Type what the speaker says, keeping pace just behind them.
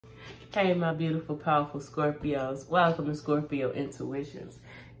Hey, my beautiful, powerful Scorpios. Welcome to Scorpio Intuitions.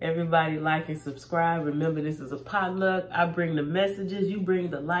 Everybody like and subscribe. Remember, this is a potluck. I bring the messages. You bring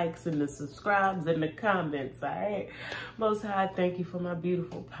the likes and the subscribes and the comments, all right? Most High, I thank you for my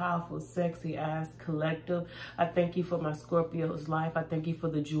beautiful, powerful, sexy ass collective. I thank you for my Scorpio's life. I thank you for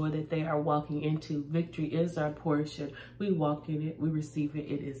the joy that they are walking into. Victory is our portion. We walk in it. We receive it.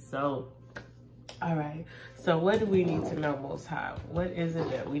 It is so. All right, so what do we need to know, Most High? What is it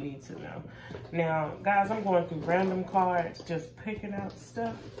that we need to know? Now, guys, I'm going through random cards, just picking out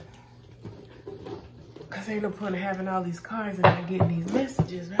stuff. Because ain't no point in having all these cards and not getting these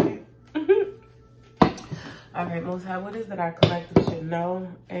messages, right? All right, Most High, what is it our collective should know?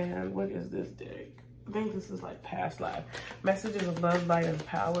 And what is this deck? I think this is like past life. Messages of love, light, and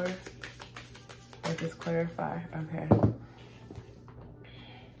power. Let this clarify. Okay.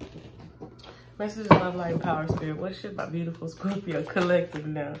 Message of love, light, and power, spirit. What should my beautiful Scorpio collective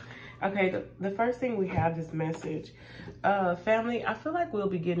know? Okay, the first thing we have this message. Family, I feel like we'll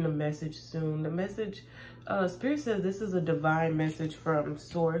be getting a message soon. The message, spirit says this is a divine message from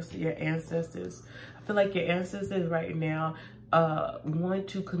source, your ancestors. I feel like your ancestors right now want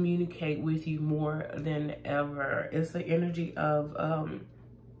to communicate with you more than ever. It's the energy of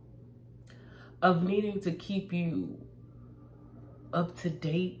needing to keep you up to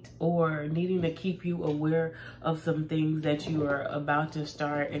date, or needing to keep you aware of some things that you are about to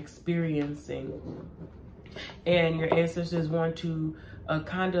start experiencing. And your ancestors want to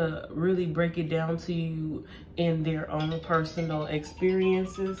kind of really break it down to you in their own personal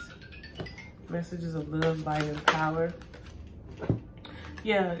experiences. Messages of love, light, and power.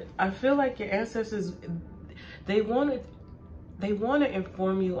 Yeah, I feel like your ancestors, they want to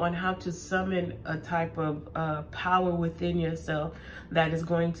inform you on how to summon a type of power within yourself that is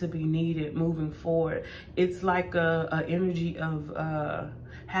going to be needed moving forward. It's like a energy of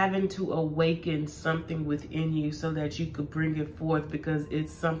having to awaken something within you so that you could bring it forth, because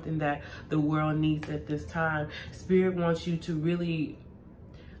it's something that the world needs at this time. Spirit wants you to really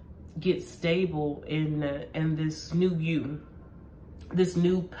get stable in this new you, this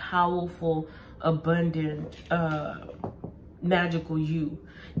new powerful, abundant, magical you.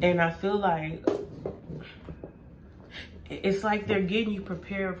 And I feel like it's like they're getting you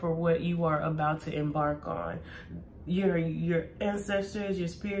prepared for what you are about to embark on. Your ancestors, your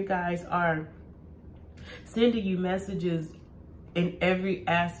spirit guides are sending you messages in every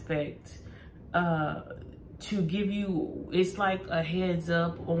aspect to give you, it's like a heads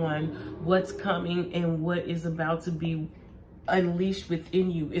up on what's coming and what is about to be unleashed within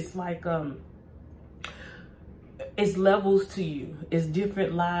you. It's like it's levels to you. It's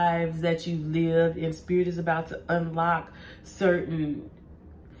different lives that you've lived, and spirit is about to unlock certain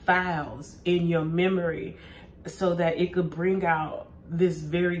files in your memory so that it could bring out this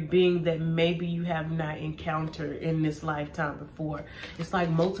very being that maybe you have not encountered in this lifetime before. It's like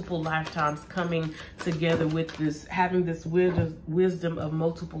multiple lifetimes coming together with this, having this wisdom of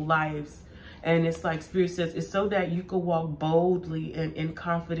multiple lives. And it's like spirit says, it's so that you can walk boldly and in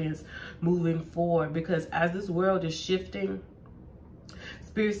confidence moving forward. Because as this world is shifting,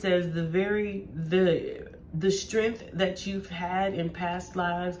 spirit says the strength that you've had in past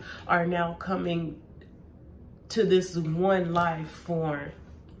lives are now coming to this one life form,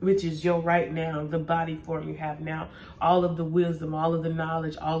 which is your right now, the body form you have now. All of the wisdom, all of the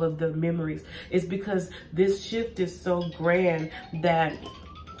knowledge, all of the memories. It's because this shift is so grand that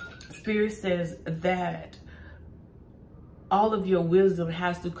spirit says that all of your wisdom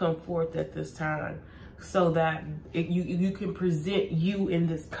has to come forth at this time, so that you can present you in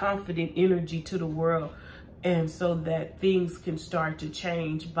this confident energy to the world, and so that things can start to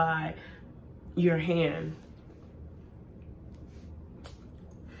change by your hand.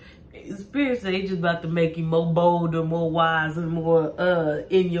 Spirit say they just about to make you more bolder, more wise, and more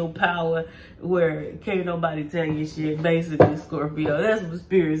in your power, where can't nobody tell you shit, basically, Scorpio. That's what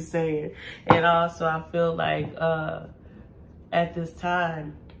Spirit's saying. And also, I feel like at this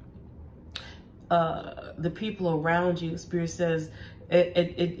time, the people around you, Spirit says,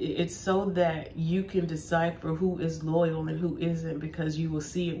 it's so that you can decipher who is loyal and who isn't, because you will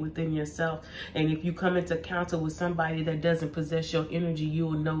see it within yourself. And if you come into encounter with somebody that doesn't possess your energy, you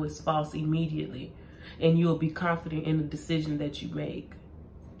will know it's false immediately. And you will be confident in the decision that you make,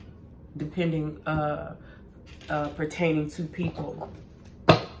 depending, pertaining to people.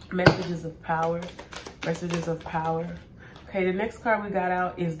 Messages of power. Messages of power. Okay, the next card we got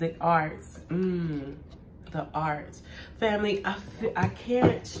out is the arts. The arts. Family, I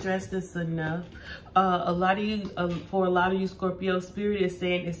can't stress this enough. A lot of you, for a lot of you Scorpio, spirit is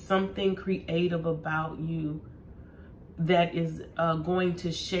saying it's something creative about you. that is going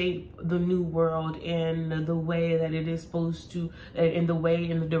to shape the new world in the way that it is supposed to, in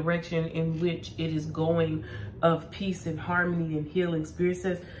the direction in which it is going, of peace and harmony and healing. Spirit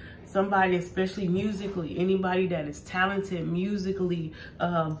says somebody, especially musically, anybody that is talented musically,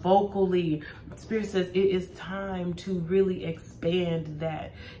 vocally, Spirit says it is time to really expand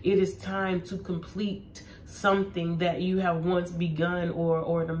that. It is time to complete something that you have once begun,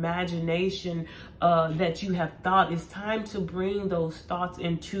 or an imagination that you have thought. It's time to bring those thoughts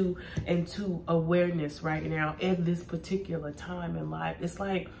into awareness right now at this particular time in life. It's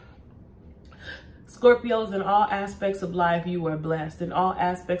like, Scorpios, in all aspects of life you are blessed. In all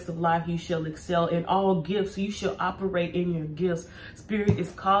aspects of life you shall excel. In all gifts you shall operate in your gifts. Spirit is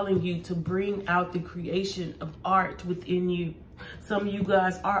calling you to bring out the creation of art within you. Some of you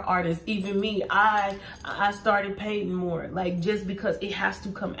guys are artists. Even me, I started painting more, like, just because it has to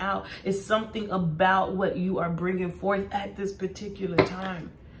come out. It's something about what you are bringing forth at this particular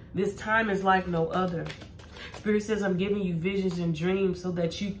time. This time is like no other. Spirit says, I'm giving you visions and dreams so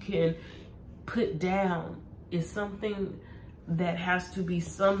that you can put down. Is something that has to be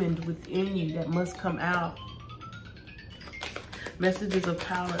summoned within you, that must come out. Messages of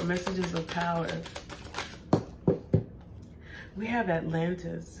power, messages of power. We have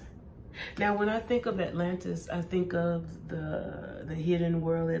Atlantis. Now, when I think of Atlantis, I think of the hidden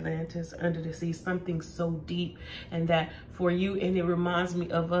world, Atlantis, under the sea, something so deep. And that for you, and it reminds me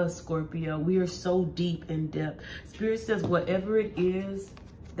of us, Scorpio, we are so deep in depth. Spirit says whatever it is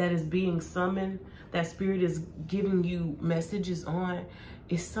that is being summoned, that Spirit is giving you messages on,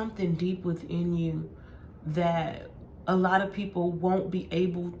 is something deep within you that a lot of people won't be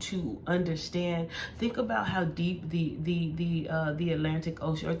able to understand. Think about how deep the Atlantic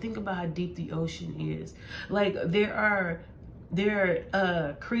Ocean, or think about how deep the ocean is. Like, there are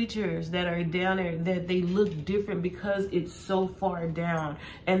creatures that are down there that they look different because it's so far down.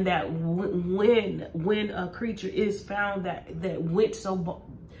 And that when a creature is found that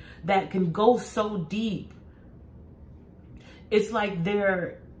can go so deep, it's like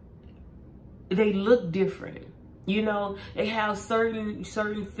they look different. You know, they have certain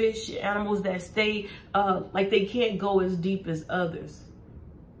fish, animals that stay, like, they can't go as deep as others.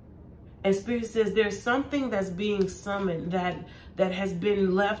 And Spirit says there's something that's being summoned that has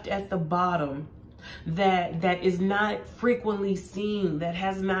been left at the bottom, that is not frequently seen, that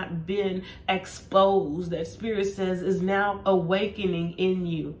has not been exposed, that Spirit says is now awakening in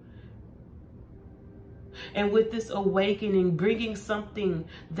you. And with this awakening, bringing something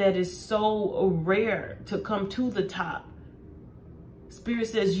that is so rare to come to the top, Spirit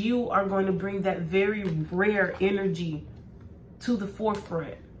says you are going to bring that very rare energy to the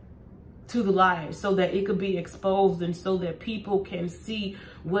forefront, to the light, so that it could be exposed, and so that people can see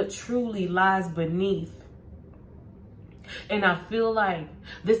what truly lies beneath. And I feel like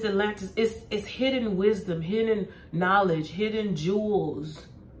this Atlantis is hidden wisdom, hidden knowledge, hidden jewels.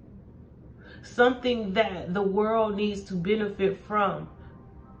 Something that the world needs to benefit from.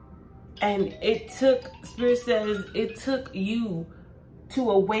 And it took, Spirit says, it took you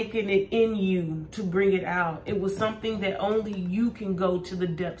to awaken it in you, to bring it out. It was something that only you can go to the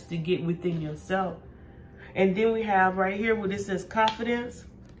depths to get within yourself. And then we have right here where it says confidence.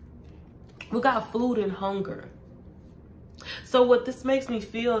 We got food and hunger. So what this makes me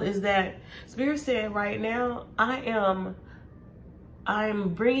feel is that Spirit said right now,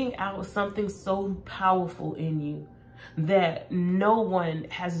 I'm bringing out something so powerful in you that no one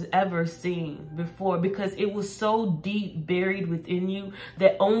has ever seen before, because it was so deep buried within you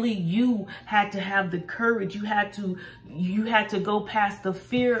that only you had to have the courage. You had to go past the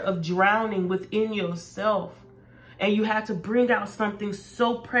fear of drowning within yourself. And you had to bring out something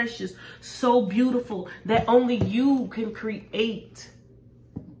so precious, so beautiful, that only you can create.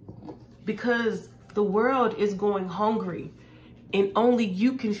 Because the world is going hungry. And only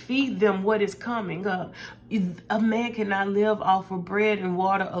you can feed them what is coming up. A man cannot live off of bread and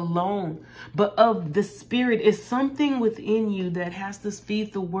water alone, but of the Spirit. Is something within you that has to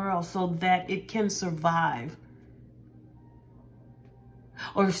feed the world so that it can survive,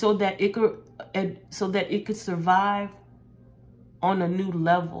 or so that it could survive on a new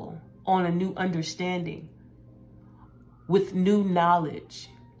level, on a new understanding, with new knowledge.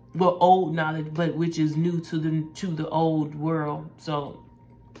 Well, old knowledge, but which is new to the old world. So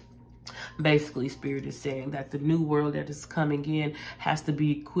basically, Spirit is saying that the new world that is coming in has to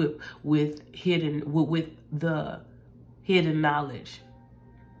be equipped with the hidden knowledge,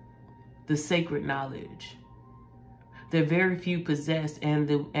 the sacred knowledge, They're very few possessed, and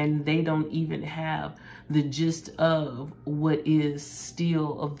they don't even have the gist of what is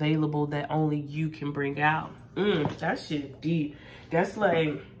still available that only you can bring out. That shit deep. That's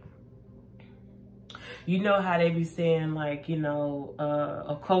like, you know how they be saying, like, you know,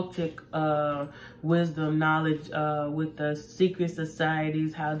 occultic wisdom, knowledge with the secret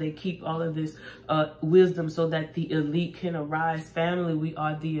societies, how they keep all of this wisdom so that the elite can arise. Family, we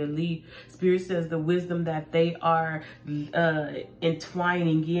are the elite. Spirit says the wisdom that they are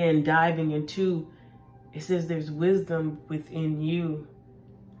entwining in, diving into, it says there's wisdom within you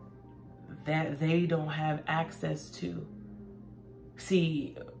that they don't have access to.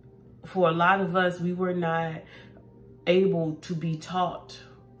 See, for a lot of us, we were not able to be taught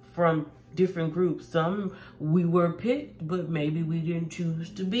from different groups. Some we were picked, but maybe we didn't choose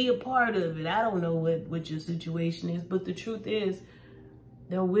to be a part of it. I don't know what your situation is, but the truth is,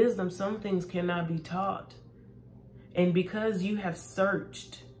 the wisdom, some things cannot be taught. And because you have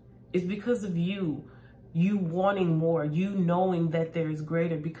searched, it's because of you wanting more, you knowing that there is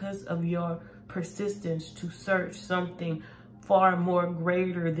greater, because of your persistence to search something far more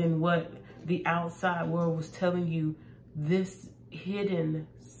greater than what the outside world was telling you. This hidden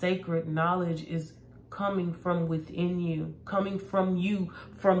sacred knowledge is coming from within you, coming from you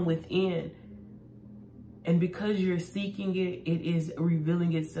from within. And because you're seeking it, it is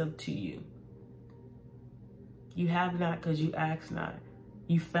revealing itself to you. You have not because you ask not.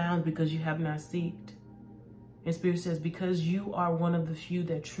 You found because you have not sought. And Spirit says, because you are one of the few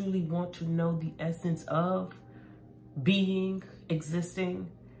that truly want to know the essence of being, existence,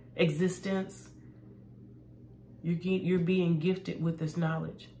 you're being gifted with this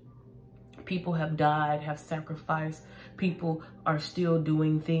knowledge. People have died, have sacrificed. People are still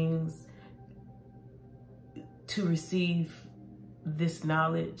doing things to receive this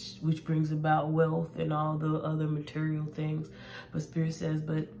knowledge, which brings about wealth and all the other material things. But Spirit says,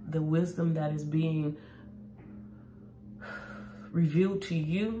 but the wisdom that is being revealed to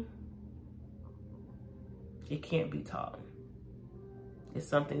you, it can't be taught. It's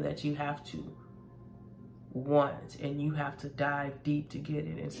something that you have to want, and you have to dive deep to get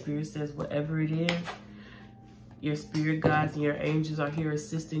it. And Spirit says, whatever it is, your spirit guides and your angels are here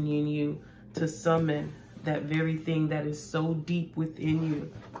assisting you to summon that very thing that is so deep within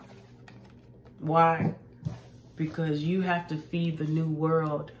you. Why? Because you have to feed the new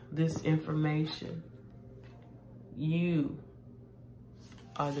world this information. You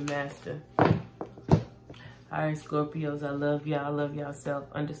are the master. All right, Scorpios, I love y'all. I love y'all.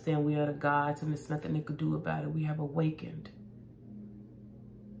 Understand we are the gods, and there's nothing they could do about it. We have awakened.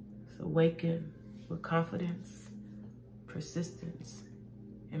 So awaken with confidence, persistence,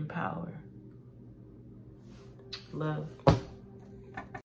 and power. Love.